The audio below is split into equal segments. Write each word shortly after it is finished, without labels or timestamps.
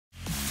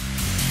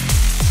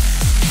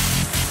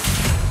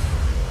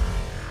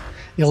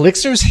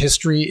Elixir's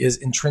history is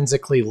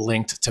intrinsically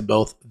linked to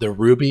both the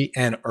Ruby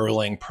and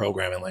Erlang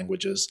programming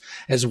languages,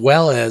 as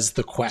well as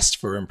the quest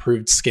for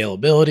improved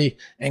scalability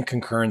and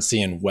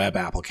concurrency in web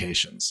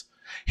applications.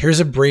 Here's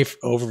a brief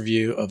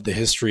overview of the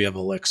history of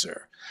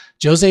Elixir.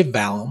 José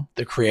Valim,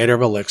 the creator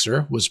of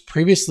Elixir, was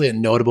previously a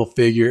notable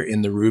figure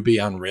in the Ruby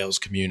on Rails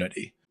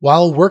community.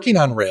 While working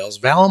on Rails,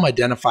 Valim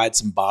identified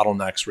some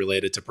bottlenecks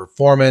related to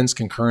performance,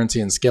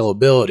 concurrency, and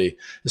scalability,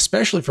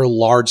 especially for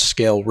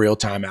large-scale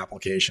real-time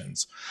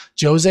applications.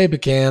 José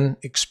began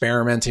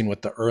experimenting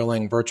with the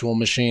Erlang virtual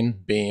machine,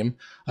 Beam,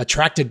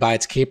 attracted by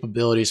its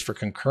capabilities for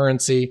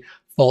concurrency,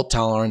 fault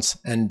tolerance,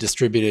 and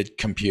distributed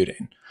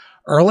computing.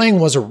 Erlang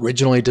was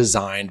originally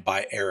designed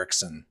by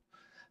Ericsson,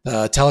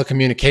 the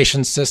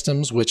telecommunications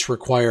systems, which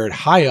required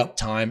high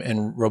uptime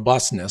and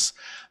robustness.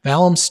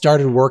 Valim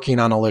started working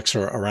on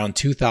Elixir around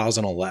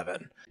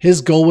 2011.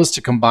 His goal was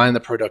to combine the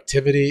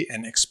productivity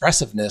and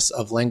expressiveness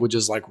of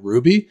languages like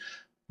Ruby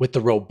with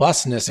the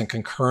robustness and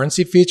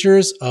concurrency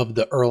features of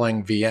the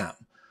Erlang VM.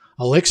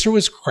 Elixir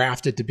was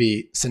crafted to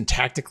be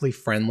syntactically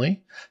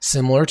friendly,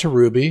 similar to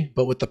Ruby,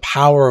 but with the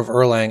power of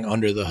Erlang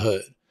under the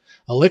hood.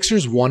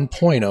 Elixir's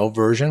 1.0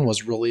 version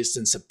was released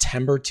in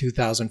September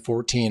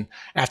 2014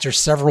 after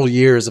several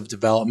years of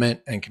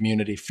development and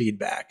community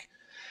feedback.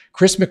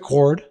 Chris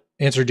McCord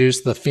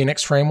introduced the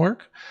Phoenix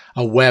framework,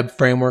 a web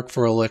framework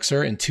for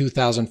Elixir, in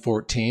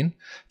 2014.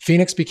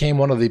 Phoenix became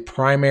one of the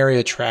primary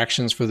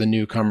attractions for the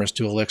newcomers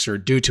to Elixir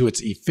due to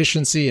its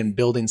efficiency in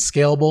building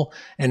scalable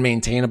and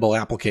maintainable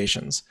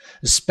applications,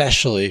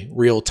 especially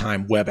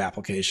real-time web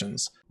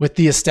applications. With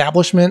the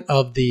establishment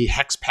of the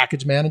Hex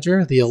package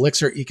manager, the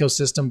Elixir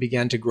ecosystem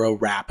began to grow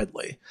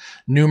rapidly.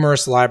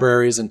 Numerous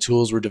libraries and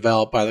tools were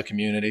developed by the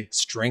community,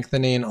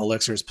 strengthening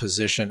Elixir's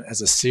position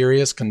as a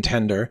serious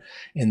contender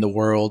in the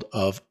world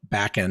of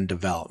back-end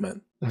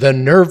development. The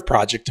Nerve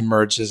project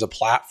emerged as a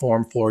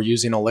platform for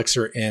using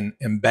Elixir in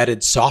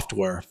embedded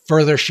software,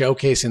 further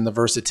showcasing the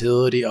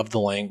versatility of the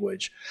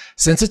language.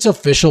 Since its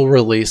official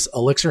release,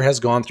 Elixir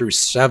has gone through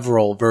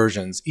several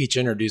versions, each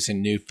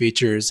introducing new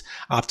features,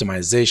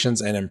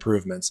 optimizations, and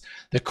improvements.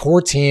 The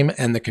core team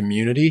and the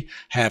community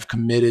have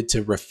committed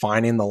to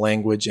refining the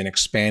language and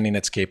expanding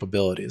its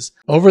capabilities.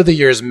 Over the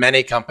years,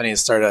 many companies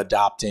started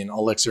adopting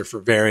Elixir for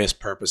various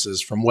purposes,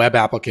 from web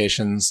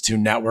applications to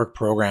network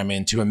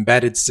programming to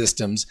embedded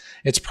systems.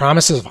 Its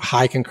promises of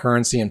high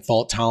concurrency and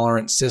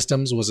fault-tolerant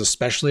systems was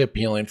especially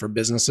appealing for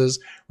businesses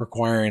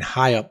requiring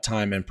high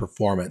uptime and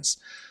performance.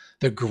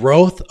 The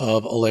growth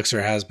of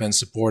Elixir has been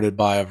supported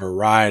by a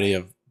variety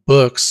of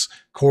books,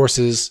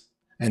 courses,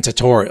 and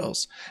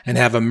tutorials, and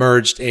have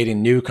emerged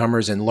aiding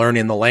newcomers in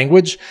learning the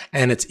language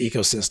and its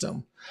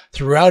ecosystem.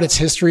 Throughout its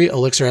history,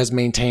 Elixir has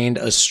maintained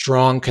a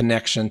strong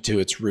connection to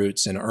its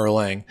roots in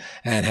Erlang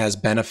and has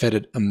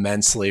benefited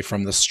immensely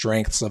from the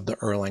strengths of the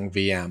Erlang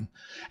VM.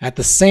 At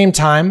the same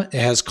time, it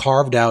has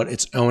carved out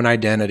its own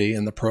identity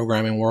in the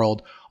programming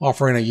world,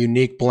 offering a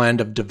unique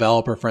blend of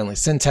developer-friendly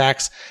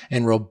syntax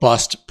and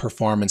robust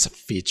performance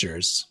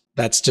features.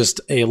 That's just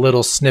a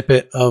little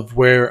snippet of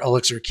where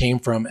Elixir came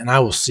from, and I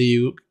will see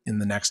you in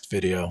the next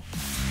video.